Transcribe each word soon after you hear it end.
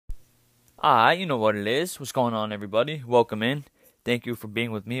You know what it is. What's going on, everybody? Welcome in. Thank you for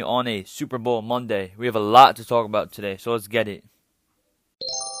being with me on a Super Bowl Monday. We have a lot to talk about today, so let's get it.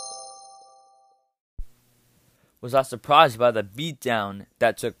 Was I surprised by the beatdown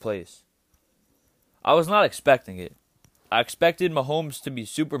that took place? I was not expecting it. I expected Mahomes to be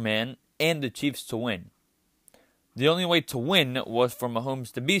Superman and the Chiefs to win. The only way to win was for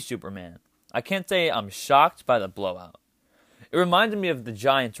Mahomes to be Superman. I can't say I'm shocked by the blowout. It reminded me of the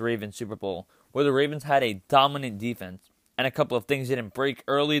Giants-Ravens Super Bowl, where the Ravens had a dominant defense, and a couple of things didn't break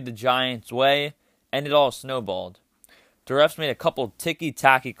early the Giants' way, and it all snowballed. The refs made a couple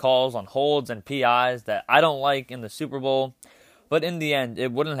ticky-tacky calls on holds and PIs that I don't like in the Super Bowl, but in the end,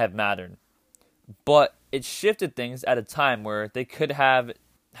 it wouldn't have mattered. But it shifted things at a time where they could have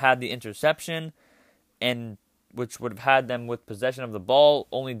had the interception, and which would have had them with possession of the ball,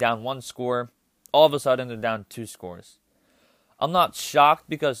 only down one score. All of a sudden, they're down 2 scores. I'm not shocked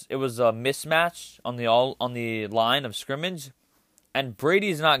because it was a mismatch on the line of scrimmage, and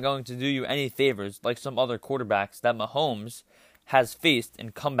Brady's not going to do you any favors like some other quarterbacks that Mahomes has faced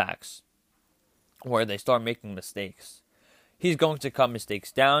in comebacks where they start making mistakes. He's going to cut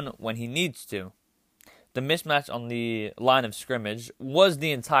mistakes down when he needs to. The mismatch on the line of scrimmage was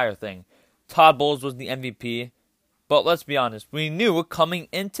the entire thing. Todd Bowles was the MVP, but let's be honest, we knew coming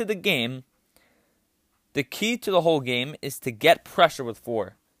into the game the key to the whole game is to get pressure with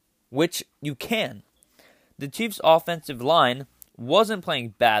 4, which you can. The Chiefs' offensive line wasn't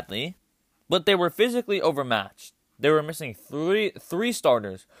playing badly, but they were physically overmatched. They were missing three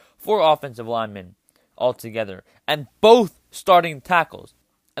starters, 4 offensive linemen altogether, and both starting tackles.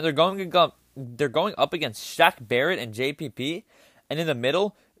 And they're going up against Shaq Barrett and JPP, and in the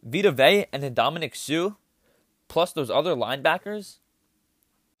middle, Vita Vea and then Dominic Sue, plus those other linebackers.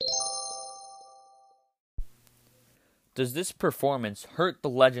 Does this performance hurt the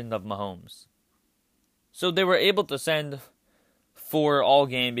legend of Mahomes? So they were able to send 4 all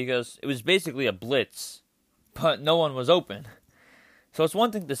game because it was basically a blitz, but no one was open. So it's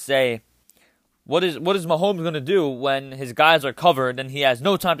one thing to say, what is Mahomes going to do when his guys are covered and he has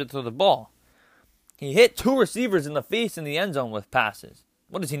no time to throw the ball? He hit 2 receivers in the face in the end zone with passes.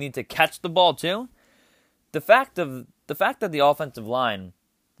 What does he need to catch the ball too? The fact that the offensive line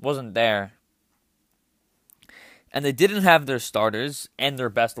wasn't there, and they didn't have their starters and their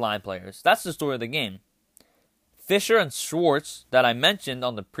best line players. That's the story of the game. Fisher and Schwartz, that I mentioned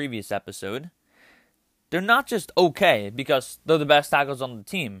on the previous episode, they're not just okay because they're the best tackles on the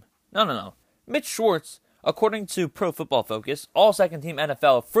team. No. Mitch Schwartz, according to Pro Football Focus, all second-team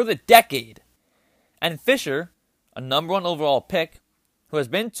NFL for the decade. And Fisher, a number 1 overall pick, who has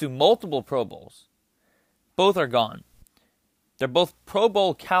been to multiple Pro Bowls. Both are gone. They're both Pro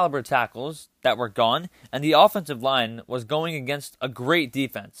Bowl caliber tackles that were gone, and the offensive line was going against a great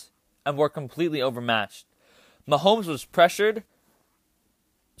defense and were completely overmatched. Mahomes was pressured.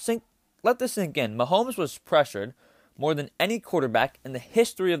 Let this sink in. Mahomes was pressured more than any quarterback in the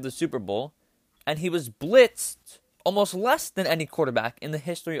history of the Super Bowl, and he was blitzed almost less than any quarterback in the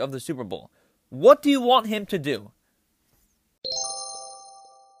history of the Super Bowl. What do you want him to do?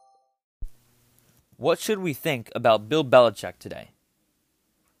 What should we think about Bill Belichick today?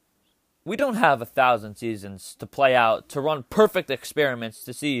 We don't have 1,000 seasons to play out to run perfect experiments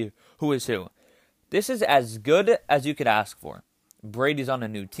to see who is who. This is as good as you could ask for. Brady's on a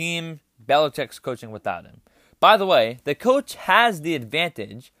new team. Belichick's coaching without him. By the way, the coach has the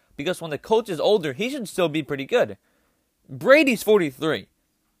advantage because when the coach is older, he should still be pretty good. Brady's 43.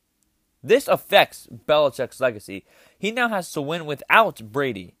 This affects Belichick's legacy. He now has to win without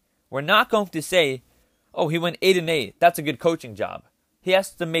Brady. We're not going to say, oh, he went 8-8. That's a good coaching job. He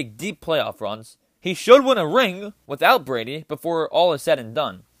has to make deep playoff runs. He should win a ring without Brady before all is said and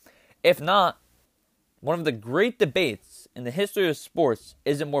done. If not, one of the great debates in the history of sports,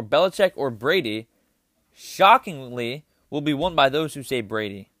 is it more Belichick or Brady, shockingly will be won by those who say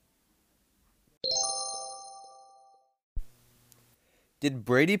Brady. Did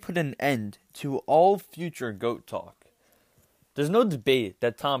Brady put an end to all future GOAT talk? There's no debate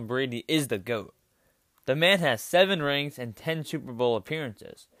that Tom Brady is the GOAT. The man has 7 rings and 10 Super Bowl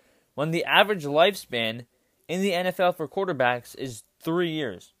appearances, when the average lifespan in the NFL for quarterbacks is 3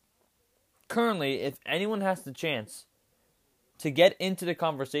 years. Currently, if anyone has the chance to get into the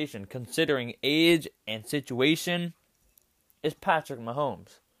conversation considering age and situation, is Patrick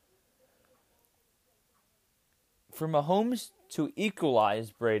Mahomes. For Mahomes to equalize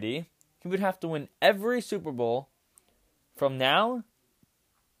Brady, he would have to win every Super Bowl from now,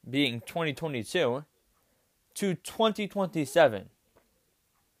 being 2022, to 2027.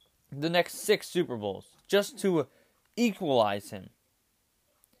 The next 6 Super Bowls, just to equalize him.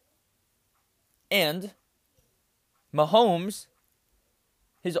 And Mahomes,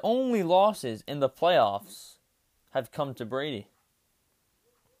 his only losses in the playoffs have come to Brady.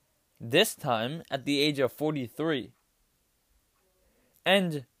 This time at the age of 43.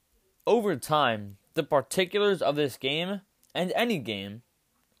 And over time, the particulars of this game and any game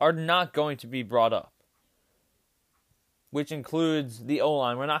are not going to be brought up, which includes the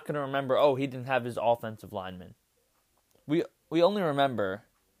O-line. We're not going to remember, he didn't have his offensive lineman. We only remember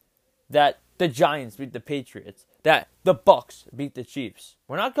that the Giants beat the Patriots, that the Bucks beat the Chiefs.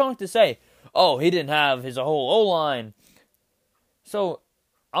 We're not going to say, he didn't have his whole O-line. So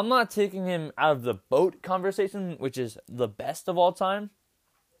I'm not taking him out of the GOAT conversation, which is the best of all time,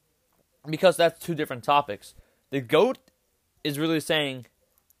 because that's two different topics. The GOAT is really saying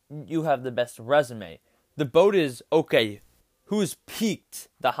you have the best resume. The GOAT is, who's peaked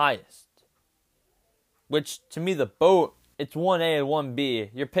the highest? Which, to me, the GOAT, it's 1A and 1B.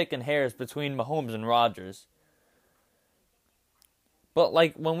 You're picking hairs between Mahomes and Rodgers. But,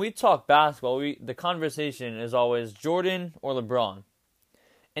 when we talk basketball, the conversation is always Jordan or LeBron.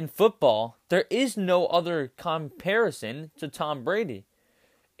 In football, there is no other comparison to Tom Brady.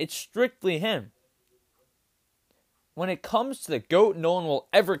 It's strictly him. When it comes to the GOAT, no one will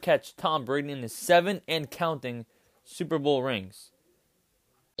ever catch Tom Brady in his 7 and counting Super Bowl rings.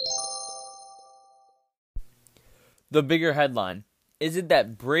 The bigger headline, is it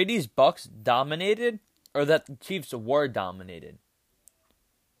that Brady's Bucks dominated or that the Chiefs were dominated?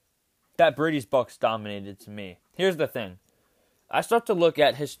 That Brady's Bucks dominated to me. Here's the thing. I start to look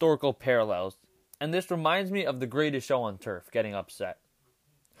at historical parallels, and this reminds me of the Greatest Show on Turf getting upset.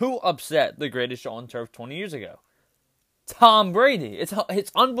 Who upset the Greatest Show on Turf 20 years ago? Tom Brady.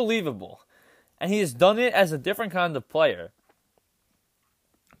 It's unbelievable. And he has done it as a different kind of player.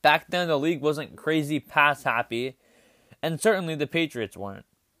 Back then, the league wasn't crazy pass happy, and certainly the Patriots weren't.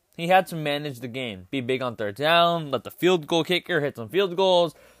 He had to manage the game, be big on third down, let the field goal kicker hit some field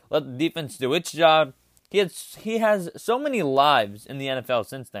goals, let the defense do its job. He has so many lives in the NFL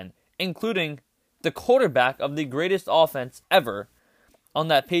since then, including the quarterback of the greatest offense ever on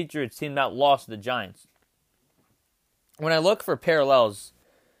that Patriots team that lost to the Giants. When I look for parallels,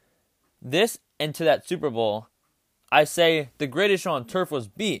 this and to that Super Bowl, I say the Greatest Show on Turf was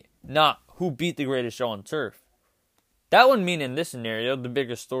beat, not who beat the Greatest Show on Turf. That would mean in this scenario, the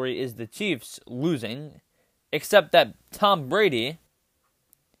bigger story is the Chiefs losing, except that Tom Brady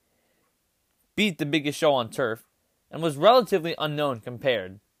beat the biggest show on turf and was relatively unknown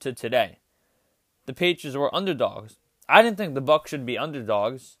compared to today. The Patriots were underdogs. I didn't think the Bucs should be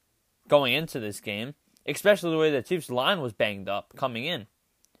underdogs going into this game, especially the way the Chiefs line was banged up coming in.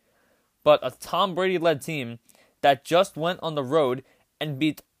 But a Tom Brady-led team that just went on the road and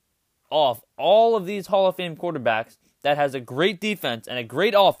beat off all of these Hall of Fame quarterbacks that has a great defense and a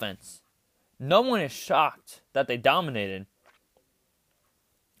great offense, no one is shocked that they dominated.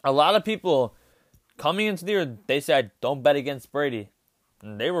 A lot of people coming into the year, they said, don't bet against Brady.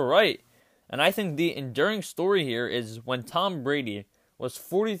 And they were right. And I think the enduring story here is when Tom Brady was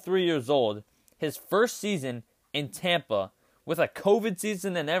 43 years old, his first season in Tampa, with a COVID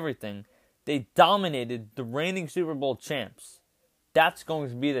season and everything, they dominated the reigning Super Bowl champs. That's going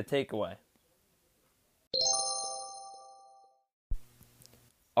to be the takeaway.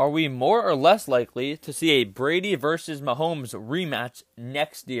 Are we more or less likely to see a Brady versus Mahomes rematch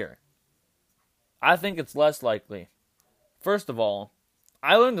next year? I think it's less likely. First of all,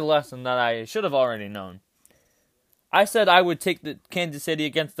 I learned a lesson that I should have already known. I said I would take the Kansas City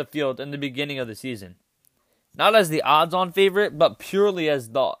against the field in the beginning of the season. Not as the odds-on favorite, but purely as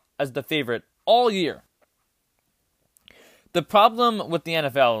the favorite all year. The problem with the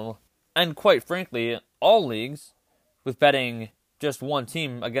NFL, and quite frankly, all leagues, with betting just one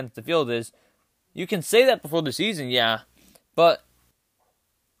team against the field is, you can say that before the season, yeah, but,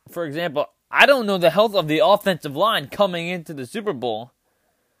 for example, I don't know the health of the offensive line coming into the Super Bowl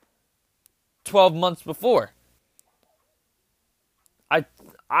 12 months before.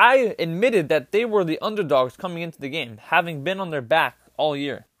 I admitted that they were the underdogs coming into the game, having been on their back all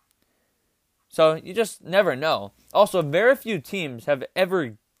year. So you just never know. Also, very few teams have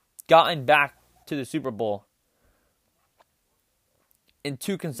ever gotten back to the Super Bowl in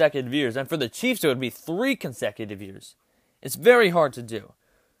 2 consecutive years. And for the Chiefs, it would be 3 consecutive years. It's very hard to do.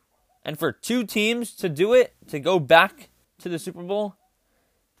 And for 2 teams to do it, to go back to the Super Bowl,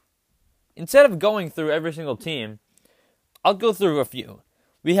 instead of going through every single team, I'll go through a few.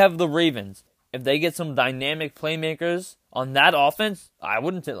 We have the Ravens. If they get some dynamic playmakers on that offense, I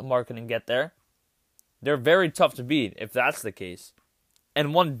wouldn't say Lamar couldn't get there. They're very tough to beat if that's the case.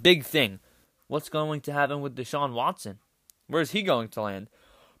 And one big thing, what's going to happen with Deshaun Watson? Where's he going to land?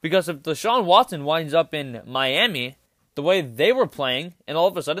 Because if Deshaun Watson winds up in Miami, the way they were playing, and all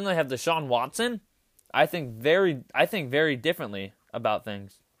of a sudden they have Deshaun Watson, I think very differently about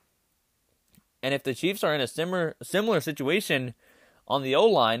things. And if the Chiefs are in a similar situation on the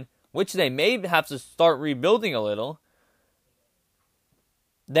O-line, which they may have to start rebuilding a little,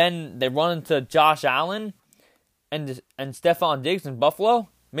 then they run into Josh Allen and Stephon Diggs in Buffalo,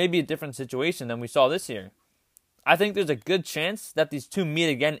 maybe a different situation than we saw this year. I think there's a good chance that these two meet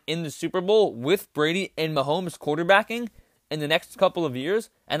again in the Super Bowl with Brady and Mahomes quarterbacking in the next couple of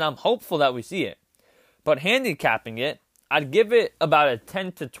years, and I'm hopeful that we see it. But handicapping it, I'd give it about a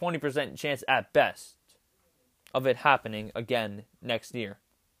 10 to 20% chance at best of it happening again next year.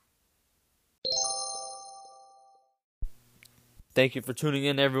 Thank you for tuning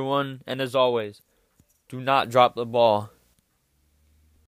in, everyone, and as always, do not drop the ball.